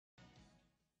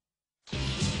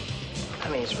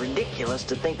mean, it's ridiculous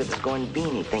to think that there's going to be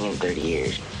anything in 30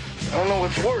 years. I don't know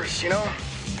what's worse, you know?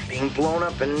 Being blown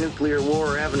up in a nuclear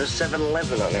war or having a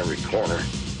 7-Eleven on every corner.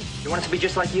 You want us to be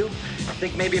just like you?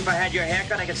 Think maybe if I had your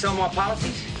haircut, I could sell more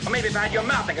policies? Or maybe if I had your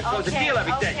mouth, I could close a deal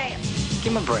every day?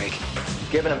 Give him a break.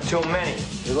 Giving them too many.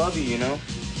 They love you, you know?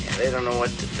 Yeah, they don't know what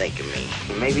to think of me.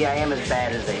 Maybe I am as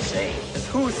bad as they say.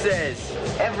 Who says?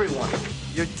 Everyone.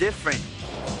 You're different.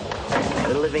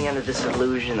 They're living under this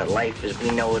illusion that life as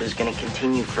we know it is going to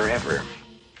continue forever.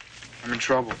 I'm in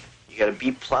trouble. You got a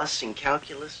B+ in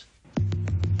calculus?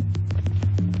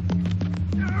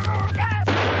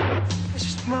 This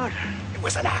is murder. It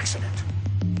was an accident.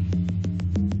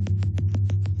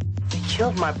 They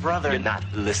killed my brother. You're not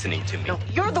listening to me. No,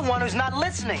 you're the one who's not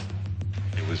listening.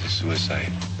 It was a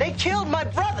suicide. They killed my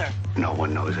brother. No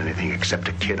one knows anything except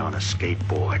a kid on a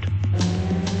skateboard.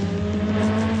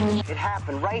 It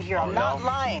happened right here. I'm not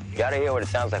lying. You gotta hear what it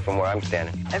sounds like from where I'm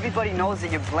standing. Everybody knows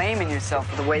that you're blaming yourself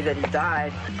for the way that he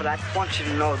died, but I want you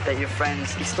to know that your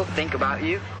friends, they still think about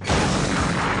you.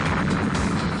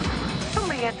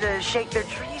 Somebody had to shake their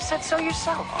tree. You said so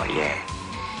yourself. Oh, yeah.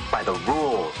 By the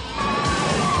rules.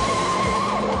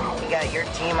 You got your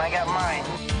team, I got mine.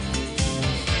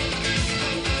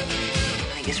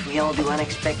 I guess we all do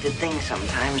unexpected things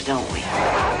sometimes, don't we?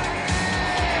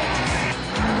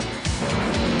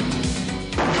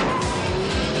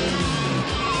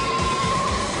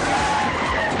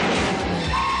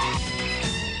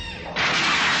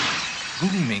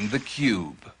 Gleaming the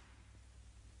Cube.